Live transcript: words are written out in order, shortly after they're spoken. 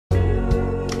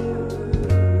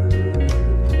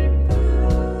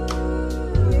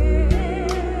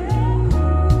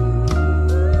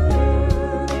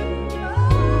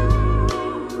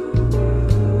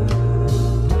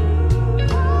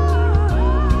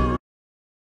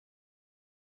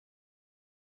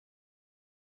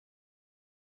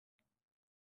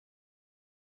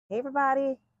Hey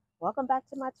everybody, welcome back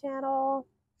to my channel.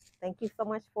 Thank you so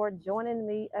much for joining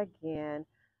me again.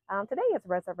 Today is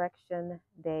Resurrection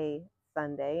Day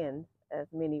Sunday, and as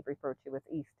many refer to as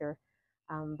Easter.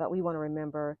 But we want to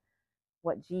remember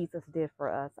what Jesus did for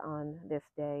us on this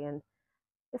day. And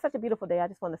it's such a beautiful day. I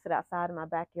just want to sit outside in my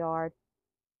backyard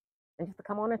and just to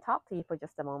come on and talk to you for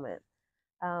just a moment.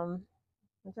 Um,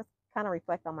 and just kind of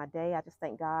reflect on my day. I just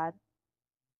thank God,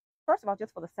 first of all,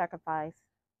 just for the sacrifice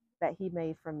that He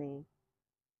made for me.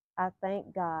 I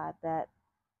thank God that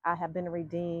I have been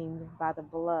redeemed by the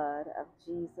blood of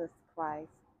Jesus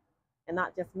Christ. And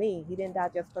not just me. He didn't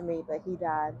die just for me, but He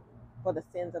died for the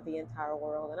sins of the entire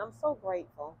world. And I'm so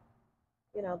grateful,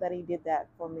 that He did that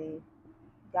for me.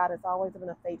 God has always been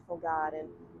a faithful God. And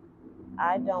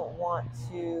I don't want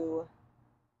to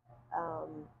um,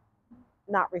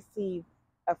 not receive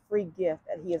a free gift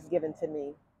that He has given to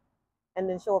me and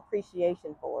then show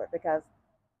appreciation for it because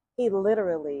He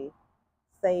literally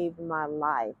saved my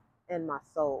life and my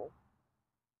soul.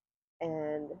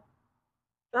 And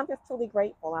I'm just truly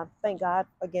grateful. I thank God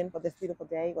again for this beautiful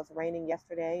day. It was raining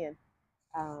yesterday and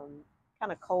um,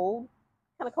 kind of cold.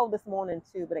 Kind of cold this morning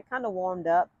too, but it kind of warmed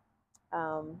up.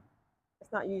 Um,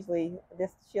 it's not usually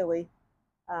this chilly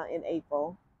in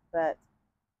April, but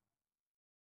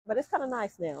it's kind of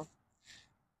nice now.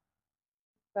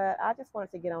 But I just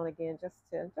wanted to get on again just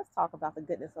to talk about the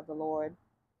goodness of the Lord.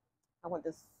 I went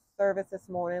to service this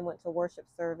morning, went to worship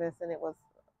service, and it was,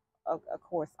 of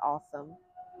course, awesome.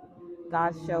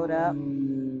 God showed up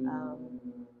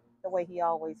the way He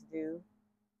always do,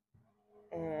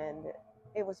 and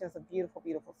it was just a beautiful,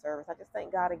 beautiful service. I just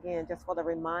thank God again just for the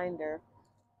reminder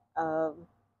of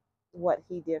what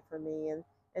He did for me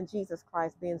and Jesus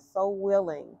Christ being so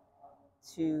willing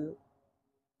to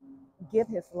give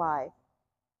His life.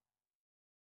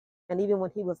 And even when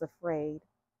He was afraid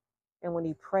and when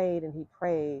He prayed and He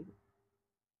prayed,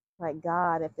 like,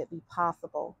 God, if it be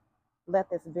possible, let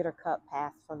this bitter cup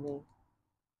pass from me.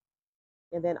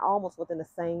 And then almost within the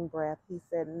same breath, He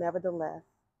said, nevertheless,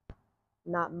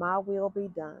 not my will be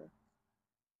done,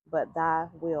 but thy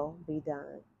will be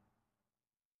done.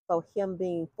 So Him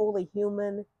being fully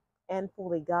human and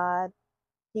fully God,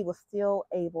 He was still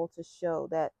able to show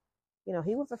that,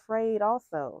 He was afraid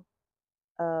also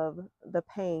of the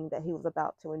pain that He was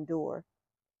about to endure.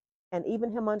 And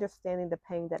even Him understanding the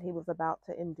pain that He was about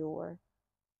to endure,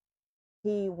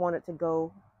 He wanted to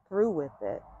go through with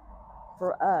it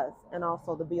for us and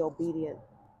also to be obedient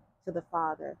to the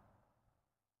Father.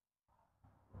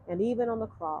 And even on the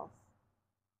cross,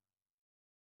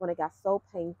 when it got so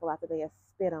painful after they had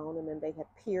spit on Him and they had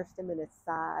pierced Him in His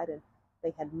side and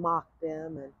they had mocked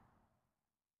Him and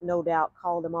no doubt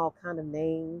called Him all kind of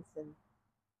names and,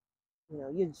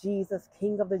 you're Jesus,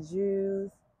 King of the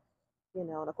Jews. And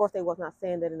of course they was not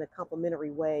saying that in a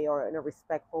complimentary way or in a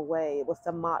respectful way. It was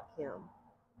to mock Him.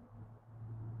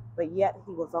 But yet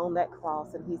He was on that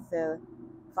cross and He said,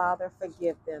 Father,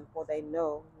 forgive them, for they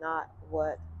know not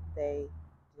what they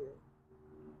do.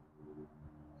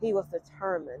 He was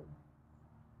determined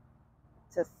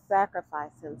to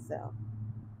sacrifice Himself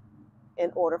in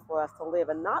order for us to live.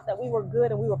 And not that we were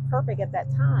good and we were perfect at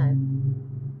that time.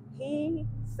 He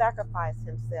sacrificed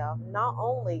Himself not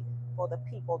only for the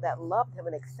people that loved Him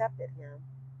and accepted Him,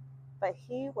 but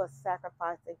He was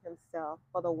sacrificing Himself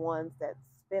for the ones that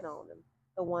spit on Him,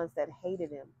 the ones that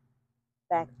hated Him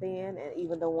back then, and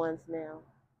even the ones now.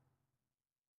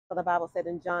 For the Bible said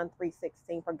in John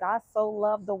 3:16, for God so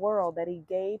loved the world that He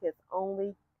gave His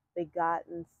only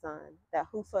begotten Son, that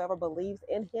whosoever believes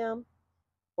in Him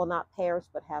will not perish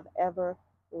but have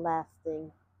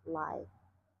everlasting life.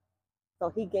 So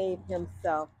He gave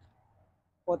Himself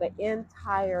for the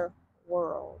entire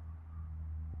world.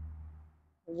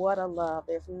 What a love.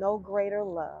 There's no greater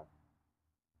love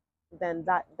than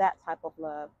that type of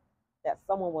love, that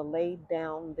someone will lay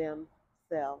down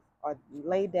themselves or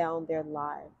lay down their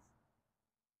lives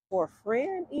for a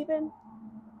friend even.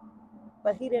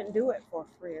 But He didn't do it for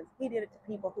friends. He did it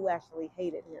to people who actually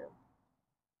hated Him.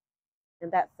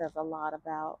 And that says a lot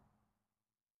about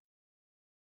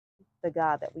the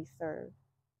God that we serve.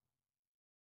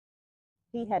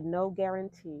 He had no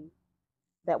guarantee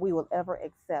that we will ever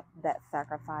accept that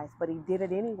sacrifice, but He did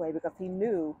it anyway because He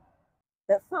knew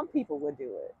that some people would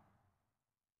do it.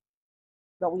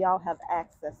 But we all have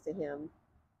access to Him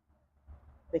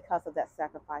because of that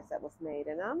sacrifice that was made.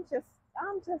 And I'm just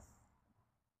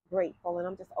grateful, and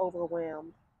I'm just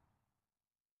overwhelmed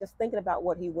just thinking about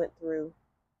what He went through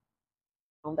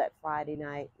on that Friday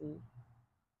night and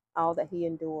all that He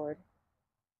endured.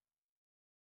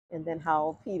 And then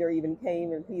how Peter even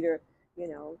came and Peter,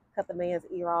 cut the man's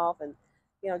ear off and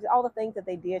all the things that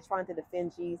they did trying to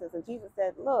defend Jesus. And Jesus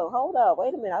said, look, hold up,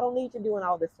 wait a minute. I don't need you doing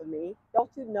all this for me.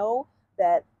 Don't you know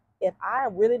that if I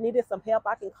really needed some help,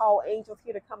 I can call angels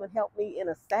here to come and help me in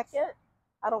a second?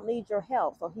 I don't need your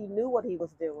help. So he knew what he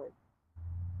was doing.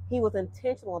 He was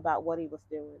intentional about what he was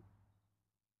doing.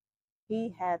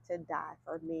 He had to die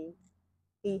for me.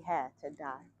 He had to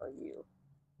die for you.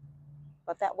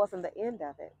 But that wasn't the end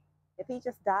of it. If he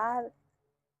just died,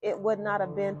 it would not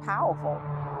have been powerful.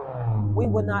 We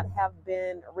would not have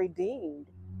been redeemed.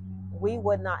 We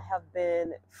would not have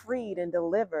been freed and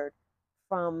delivered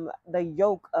from the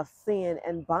yoke of sin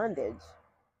and bondage.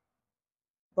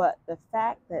 But the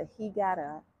fact that he got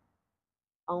up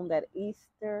on that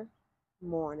Easter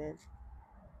morning,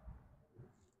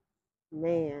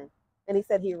 man, and he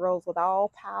said he rose with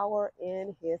all power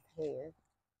in his hand.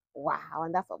 Wow.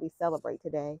 And that's what we celebrate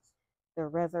today, the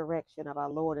resurrection of our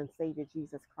Lord and Savior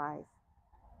Jesus Christ.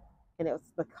 And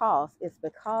it's because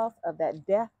of that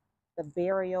death, the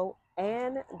burial,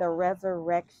 and the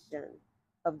resurrection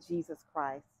of Jesus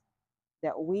Christ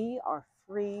that we are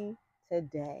free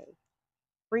today.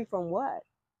 Free from what?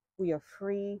 We are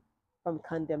free from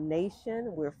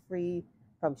condemnation. We're free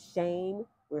from shame.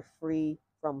 We're free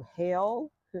from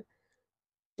hell.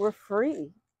 We're free.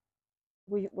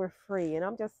 We're free. And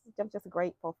I'm just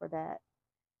grateful for that.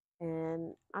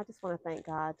 And I just want to thank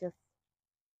God just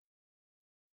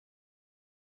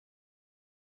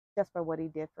for what he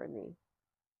did for me.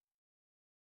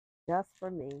 Just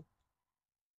for me.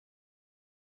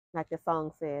 Like the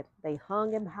song said, they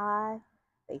hung him high,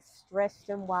 they stretched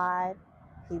him wide,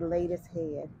 he laid his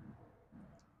head.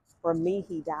 For me,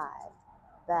 he died.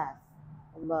 That's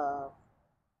love.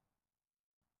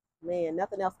 Man,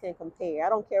 nothing else can compare. I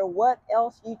don't care what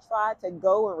else you try to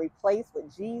go and replace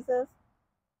with Jesus.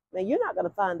 Man, you're not going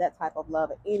to find that type of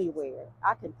love anywhere.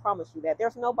 I can promise you that.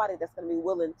 There's nobody that's going to be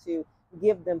willing to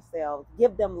give themselves,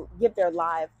 give their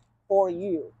life for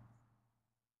you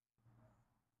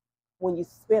when you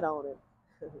spit on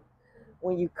him,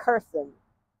 when you curse him,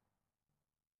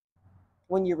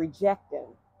 when you reject him.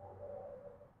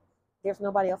 There's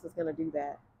nobody else that's going to do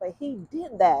that. But he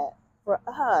did that for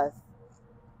us.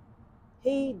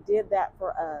 He did that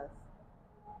for us.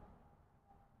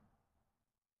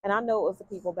 And I know it was the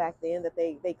people back then that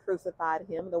they crucified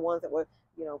him, the ones that were,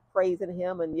 praising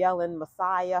him and yelling,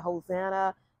 Messiah,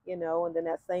 Hosanna, and then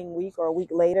that same week or a week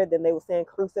later, then they were saying,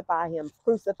 crucify him,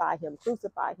 crucify him,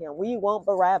 crucify him. We want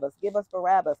Barabbas. Give us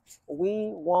Barabbas. We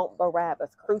want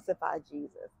Barabbas. Crucify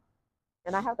Jesus.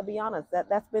 And I have to be honest,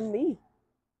 that's been me.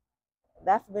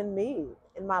 That's been me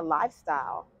in my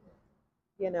lifestyle,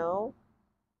 you know,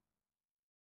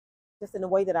 just in the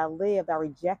way that I lived, I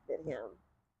rejected him.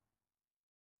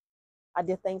 I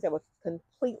did things that were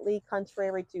completely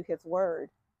contrary to his word.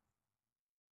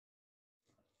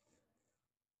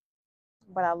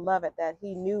 But I love it that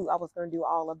he knew I was going to do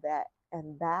all of that.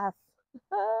 And that's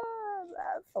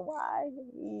why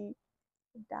he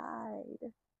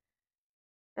died.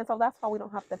 And so that's why we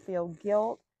don't have to feel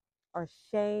guilt or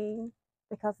shame,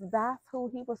 because that's who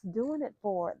he was doing it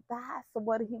for. That's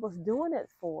what he was doing it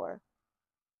for.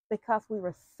 Because we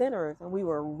were sinners and we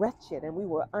were wretched and we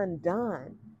were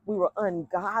undone. We were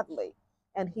ungodly.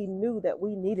 And he knew that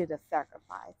we needed a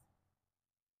sacrifice.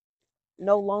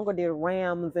 No longer did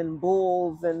rams and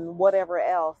bulls and whatever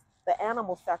else, the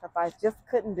animal sacrifice just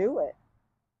couldn't do it.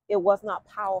 It was not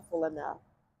powerful enough.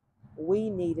 We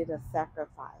needed a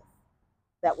sacrifice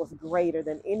that was greater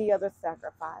than any other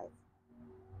sacrifice.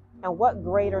 And what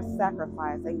greater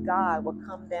sacrifice than God would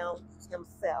come down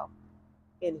himself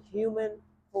in human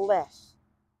flesh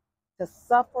to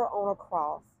suffer on a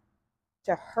cross,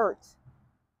 to hurt,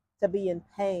 to be in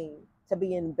pain, to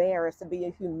be embarrassed, to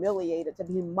be humiliated, to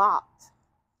be mocked,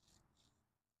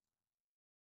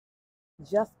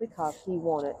 just because he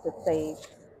wanted to save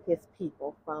his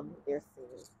people from their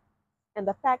sins. And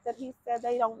the fact that he said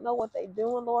they don't know what they're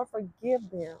doing, Lord, forgive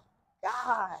them.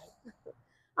 God,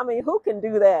 I mean, who can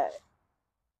do that?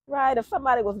 Right? If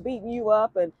somebody was beating you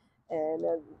up and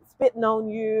spitting on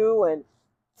you and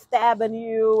stabbing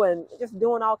you and just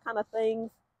doing all kind of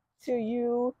things to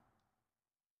you,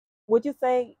 would you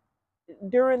say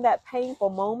during that painful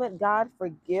moment, God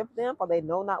forgive them for they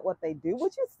know not what they do?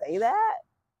 Would you say that?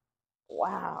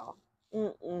 Wow.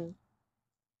 Mm-mm.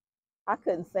 I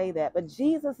couldn't say that, but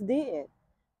Jesus did,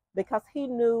 because he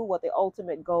knew what the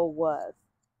ultimate goal was.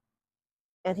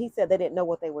 And he said they didn't know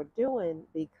what they were doing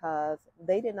because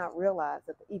they did not realize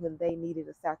that even they needed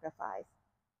a sacrifice.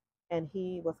 And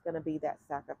he was going to be that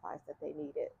sacrifice that they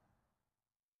needed.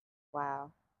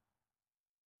 Wow.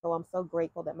 So I'm so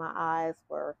grateful that my eyes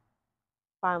were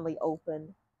finally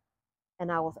opened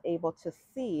And I was able to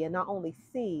see, and not only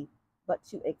see, but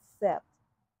to accept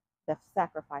the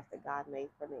sacrifice that God made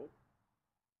for me.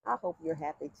 I hope you're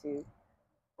happy too.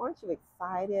 Aren't you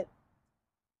excited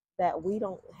that we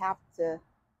don't have to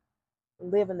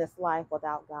live in this life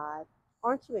without God?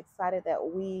 Aren't you excited that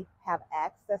we have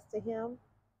access to Him?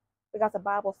 Because the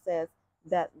Bible says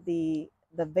that the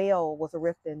veil was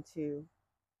ripped in two.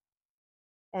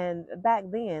 And back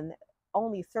then,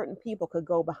 only certain people could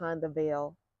go behind the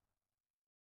veil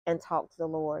and talk to the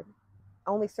Lord.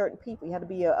 Only certain people. You had to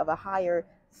be of a higher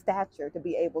stature to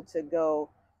be able to go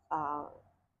uh,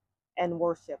 and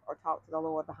worship or talk to the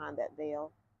Lord behind that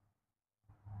veil.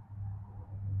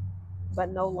 But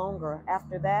no longer.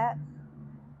 After that,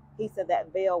 He said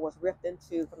that veil was ripped in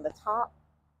two from the top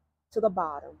to the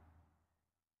bottom,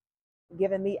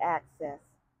 giving me access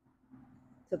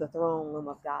to the throne room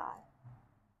of God,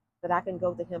 that I can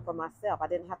go to Him for myself. I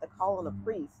didn't have to call on a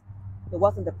priest. It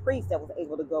wasn't the priest that was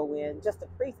able to go in, just the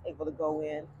priest able to go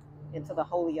in into the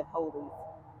Holy of Holies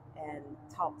and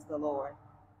talk to the Lord.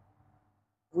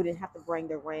 We didn't have to bring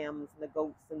the rams and the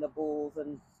goats and the bulls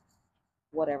and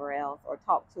whatever else, or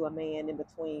talk to a man in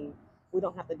between. We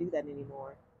don't have to do that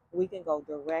anymore. We can go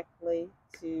directly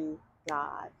to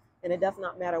God. And it does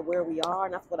not matter where we are.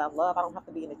 And that's what I love. I don't have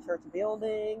to be in a church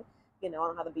building. I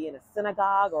don't have to be in a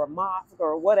synagogue or a mosque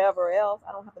or whatever else.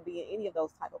 I don't have to be in any of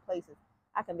those type of places.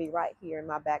 I can be right here in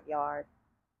my backyard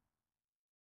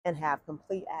and have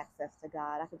complete access to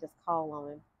God. I can just call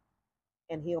on Him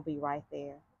and He'll be right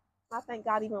there. I thank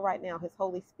God even right now, His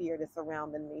Holy Spirit is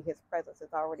surrounding me. His presence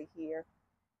is already here.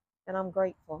 And I'm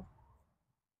grateful.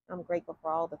 I'm grateful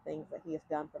for all the things that He has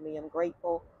done for me. I'm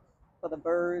grateful for the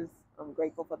birds. I'm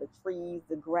grateful for the trees,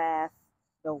 the grass,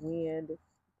 the wind.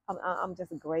 I'm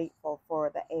just grateful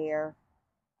for the air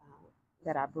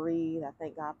that I breathe. I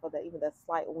thank God for even the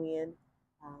slight wind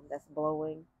that's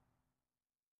blowing.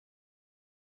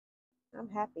 I'm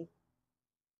happy.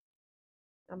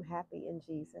 I'm happy in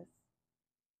Jesus.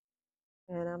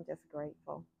 And I'm just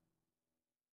grateful.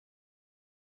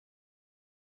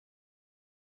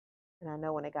 And I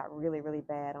know when it got really, really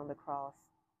bad on the cross,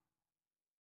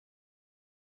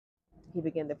 He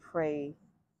began to pray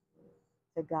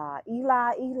to God,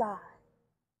 Eli, Eli,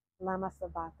 lama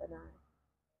sabachthani,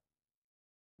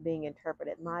 being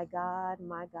interpreted, my God,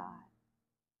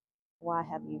 why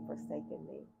have you forsaken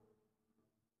me?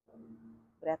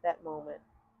 But at that moment,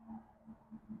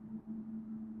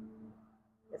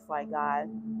 it's like God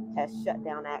has shut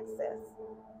down access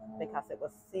because it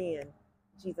was sin.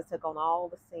 Jesus took on all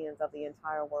the sins of the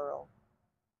entire world.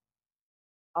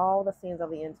 All the sins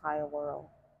of the entire world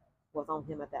was on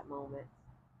Him at that moment.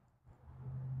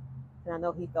 And I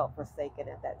know He felt forsaken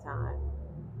at that time,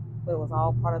 but it was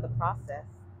all part of the process.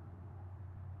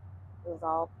 It was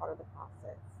all part of the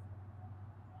process.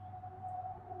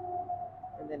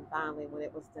 And then finally, when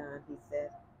it was done, He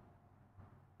said,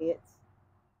 it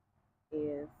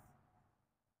is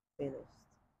finished.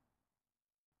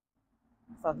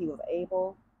 So He was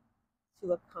able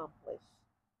to accomplish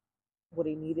what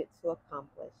He needed to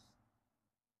accomplish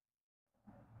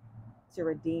to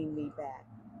redeem me back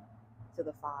to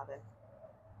the Father.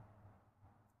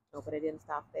 No, but it didn't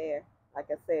stop there. Like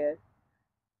I said,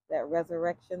 that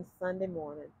resurrection Sunday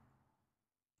morning,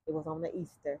 it was on the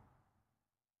Easter,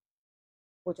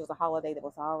 which was a holiday that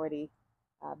was already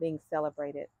being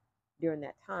celebrated during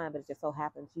that time, but it just so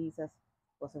happened Jesus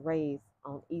was raised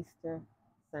on Easter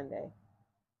Sunday.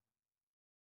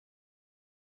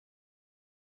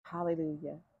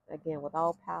 Hallelujah. Again, with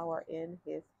all power in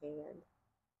His hand.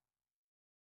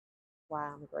 Why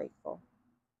I'm grateful.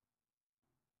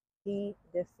 He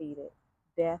defeated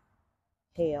death,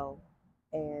 hell,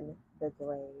 and the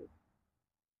grave.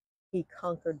 He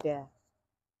conquered death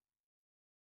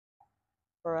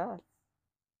for us.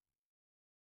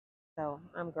 So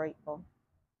I'm grateful.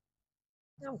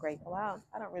 I'm grateful. I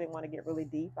don't really want to get really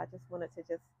deep. I just wanted to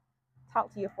just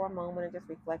talk to you for a moment and just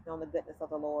reflect on the goodness of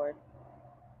the Lord.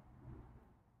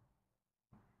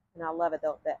 And I love it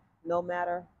though, that no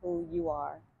matter who you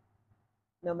are,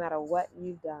 no matter what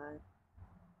you've done,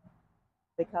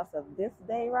 because of this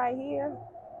day right here,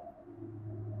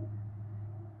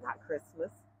 not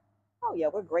Christmas. Oh yeah,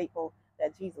 we're grateful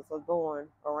that Jesus was born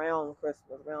around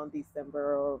Christmas, around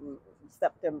December or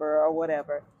September or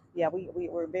whatever. Yeah,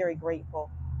 we're very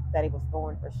grateful that He was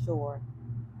born for sure.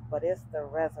 But it's the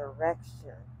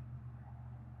resurrection.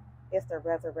 It's the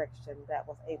resurrection that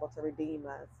was able to redeem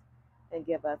us and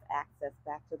give us access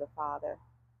back to the Father.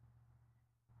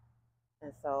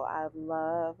 And so I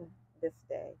love this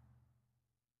day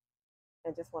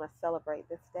and just want to celebrate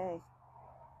this day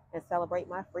and celebrate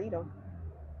my freedom.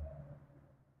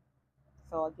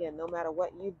 So again, no matter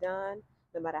what you've done,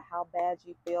 no matter how bad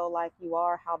you feel like you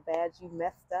are, how bad you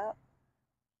messed up,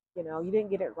 you didn't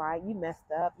get it right, you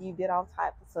messed up, you did all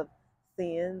types of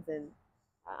sins, and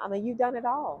I mean, you've done it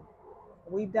all.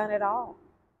 We've done it all.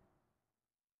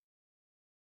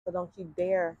 So don't you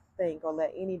dare think or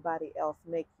let anybody else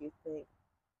make you think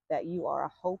that you are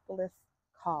a hopeless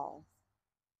cause.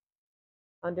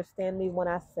 Understand me when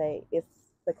I say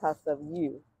it's because of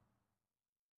you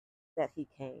that he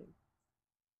came.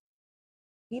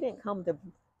 He didn't come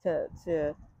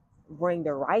to bring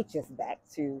the righteous back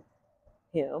to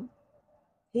him.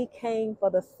 He came for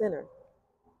the sinner.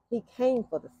 He came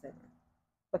for the sinner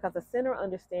because the sinner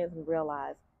understands and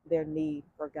realizes their need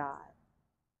for God,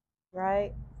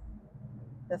 right?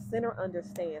 The sinner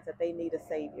understands that they need a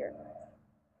savior.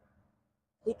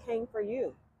 He came for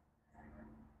you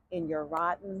in your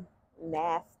rotten,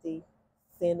 nasty,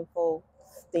 sinful,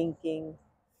 stinking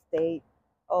state.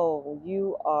 Oh,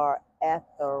 you are at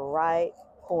the right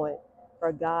point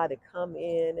for God to come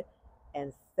in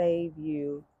and save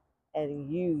you and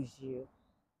use you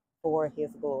for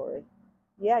his glory.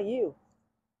 Yeah, you.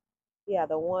 Yeah,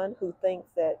 the one who thinks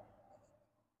that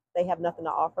they have nothing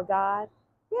to offer God.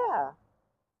 Yeah,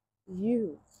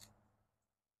 you.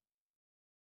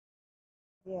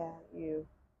 Yeah, you.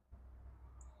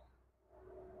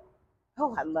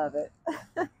 Oh, I love it.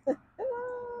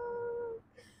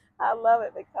 I love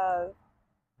it because,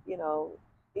 you know,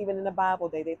 even in the Bible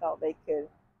day, they thought they could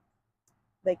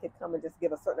come and just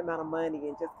give a certain amount of money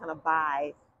and just kind of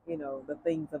buy, the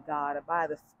things of God or buy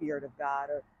the spirit of God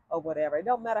or whatever. It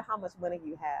don't matter how much money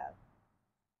you have.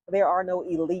 There are no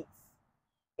elites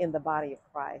in the body of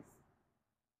Christ.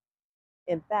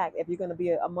 In fact, if you're going to be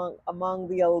among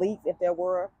the elites, if there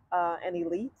were an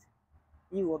elite,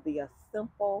 you will be a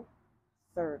simple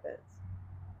servant.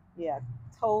 Yeah,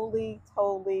 totally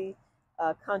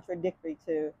contradictory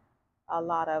to a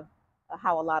lot of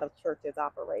how a lot of churches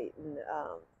operate and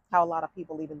how a lot of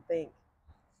people even think.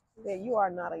 Yeah, you are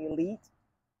not an elite.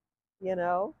 You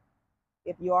know,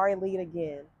 if you are elite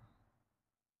again,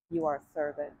 you are a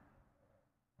servant.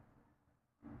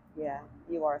 Yeah,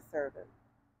 you are a servant.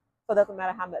 So it doesn't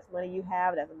matter how much money you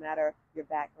have. It doesn't matter your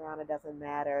background. It doesn't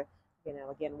matter,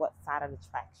 again, what side of the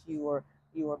tracks you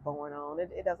were born on.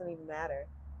 It doesn't even matter.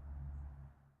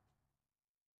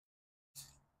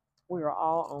 We are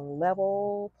all on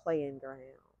level playing ground.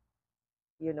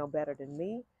 You're no better than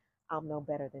me. I'm no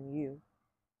better than you.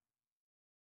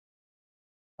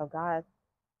 So God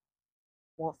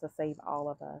wants to save all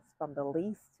of us from the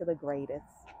least to the greatest.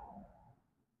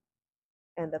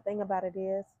 And the thing about it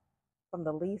is, from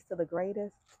the least to the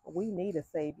greatest, we need a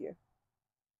savior.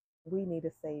 We need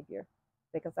a savior.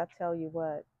 Because I tell you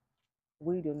what,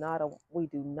 we do not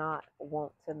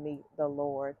want to meet the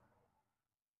Lord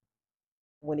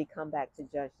when he come back to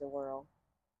judge the world.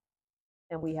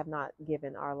 And we have not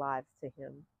given our lives to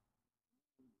him.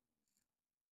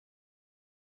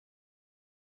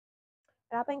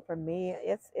 And I think for me,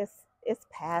 it's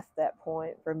past that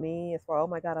point for me. It's for, oh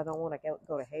my God, I don't want to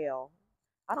go to hell.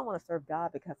 I don't want to serve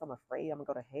God because I'm afraid I'm gonna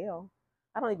go to hell.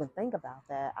 I don't even think about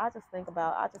that. I just think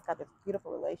about I just got this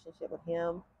beautiful relationship with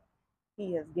him.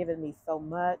 He has given me so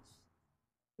much.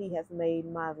 He has made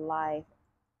my life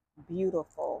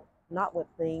beautiful, not with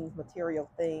things, material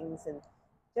things, and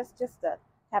just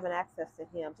having access to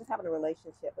him, just having a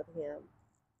relationship with him.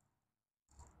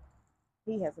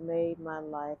 He has made my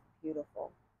life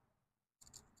beautiful.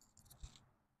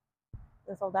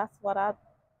 And so that's what I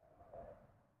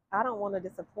don't want to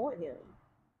disappoint him.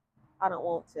 I don't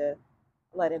want to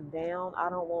let him down. I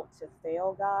don't want to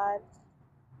fail God.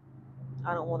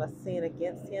 I don't want to sin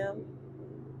against him.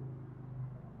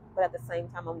 But at the same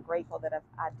time, I'm grateful that if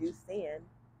I do sin,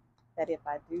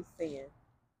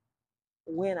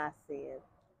 when I sin,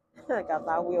 because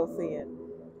I will sin.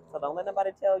 So don't let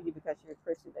nobody tell you because you're a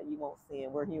Christian that you won't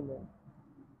sin. We're human.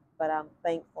 But I'm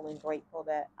thankful and grateful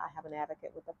that I have an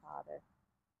advocate with the Father,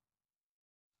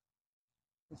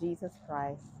 Jesus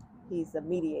Christ. He's the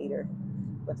mediator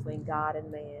between God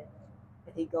and man.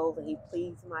 And he goes and he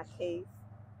pleads my case,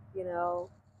 you know,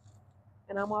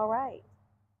 and I'm all right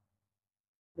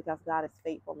because God is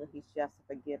faithful and he's just to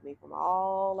forgive me from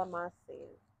all of my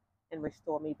sins and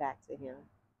restore me back to him.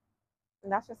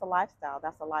 And that's just a lifestyle.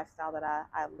 That's a lifestyle that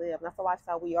I live. And that's a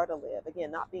lifestyle we are to live. Again,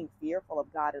 not being fearful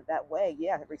of God in that way.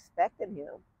 Yeah, respecting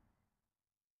him.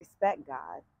 Respect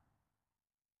God.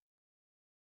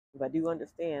 But do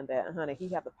understand that, honey, he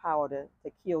has the power to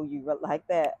kill you like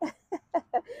that.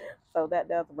 So that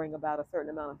does bring about a certain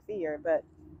amount of fear. But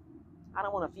I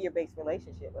don't want a fear-based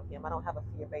relationship with him. I don't have a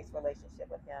fear-based relationship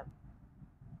with him.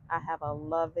 I have a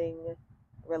loving,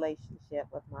 relationship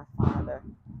with my Father.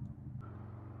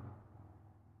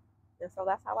 And so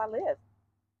that's how I live.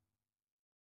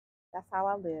 That's how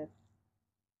I live.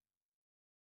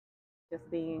 Just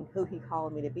being who He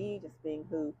called me to be, just being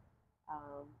who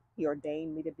He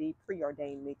ordained me to be,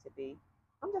 preordained me to be.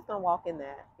 I'm just going to walk in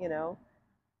that, you know,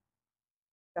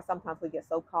 because sometimes we get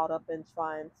so caught up in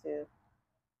trying to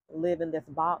live in this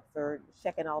box or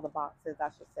checking all the boxes, I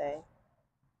should say,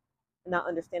 not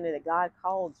understanding that God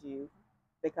called you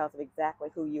because of exactly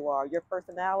who you are. Your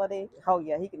personality, oh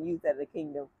yeah, He can use that in the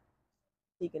kingdom.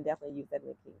 He can definitely use that in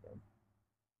the kingdom.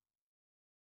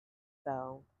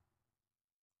 So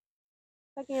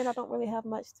again, I don't really have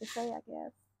much to say, I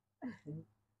guess.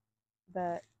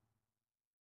 But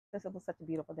this was such a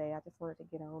beautiful day. I just wanted to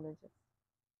get on and just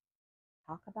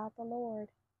talk about the Lord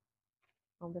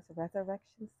on this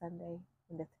Resurrection Sunday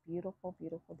and this beautiful,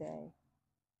 beautiful day.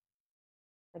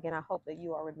 Again, I hope that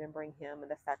you are remembering Him and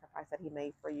the sacrifice that He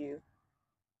made for you.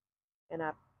 And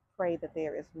I pray that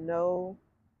there is no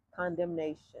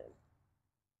condemnation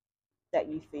that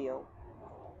you feel.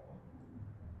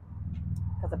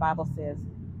 Because the Bible says,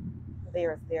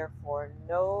 there is therefore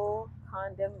no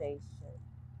condemnation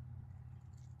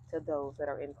to those that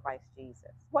are in Christ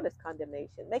Jesus. What is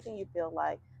condemnation? Making you feel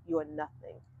like you are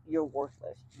nothing, you're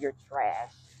worthless, you're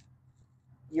trash,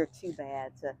 you're too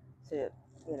bad to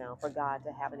for God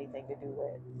to have anything to do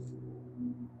with,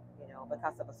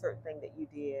 because of a certain thing that you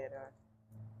did or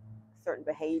a certain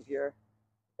behavior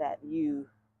that you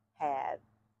had,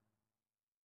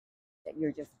 that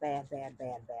you're just bad, bad,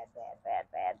 bad, bad, bad, bad,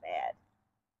 bad, bad.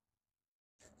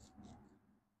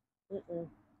 Mm-mm.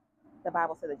 The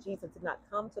Bible said that Jesus did not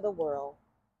come to the world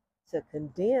to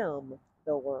condemn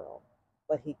the world,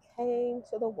 but He came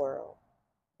to the world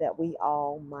that we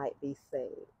all might be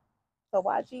saved. So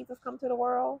why Jesus come to the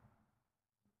world?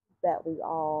 That we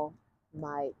all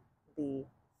might be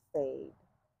saved.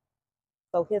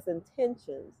 So His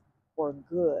intentions were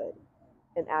good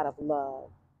and out of love.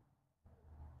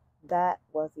 That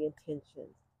was the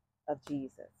intentions of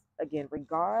Jesus. Again,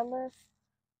 regardless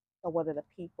of whether the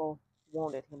people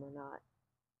wanted Him or not,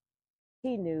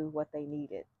 He knew what they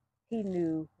needed. He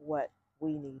knew what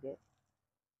we needed.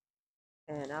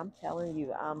 And I'm telling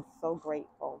you, I'm so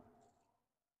grateful.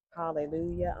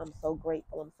 Hallelujah. I'm so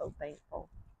grateful. I'm so thankful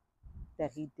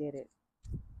that He did it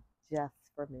just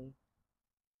for me.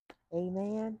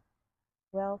 Amen.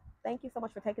 Well, thank you so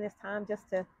much for taking this time just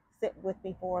to sit with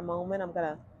me for a moment. I'm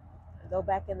going to go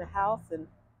back in the house and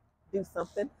do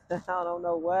something. I don't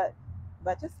know what,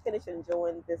 but just finish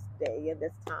enjoying this day and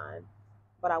this time.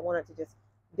 But I wanted to just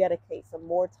dedicate some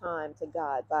more time to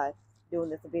God by doing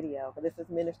this video. But this is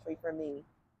ministry for me.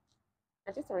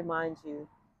 And just to remind you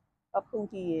of who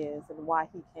He is and why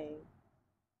He came.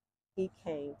 He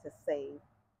came to save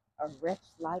a wretch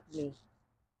like me.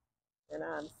 And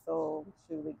I'm so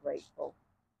truly grateful.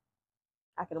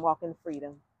 I can walk in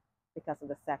freedom because of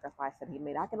the sacrifice that He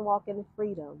made. I can walk in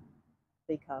freedom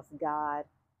because God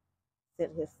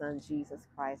sent His Son, Jesus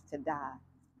Christ, to die.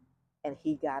 And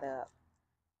He got up.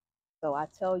 So I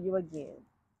tell you again,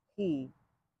 He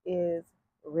is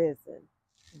risen.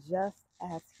 Just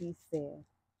as He said,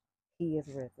 He is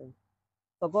risen.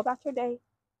 So go about your day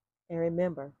and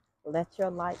remember, let your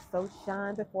light so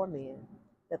shine before men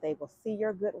that they will see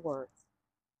your good works,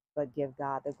 but give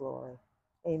God the glory.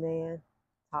 Amen.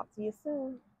 Talk to you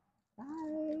soon.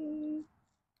 Bye.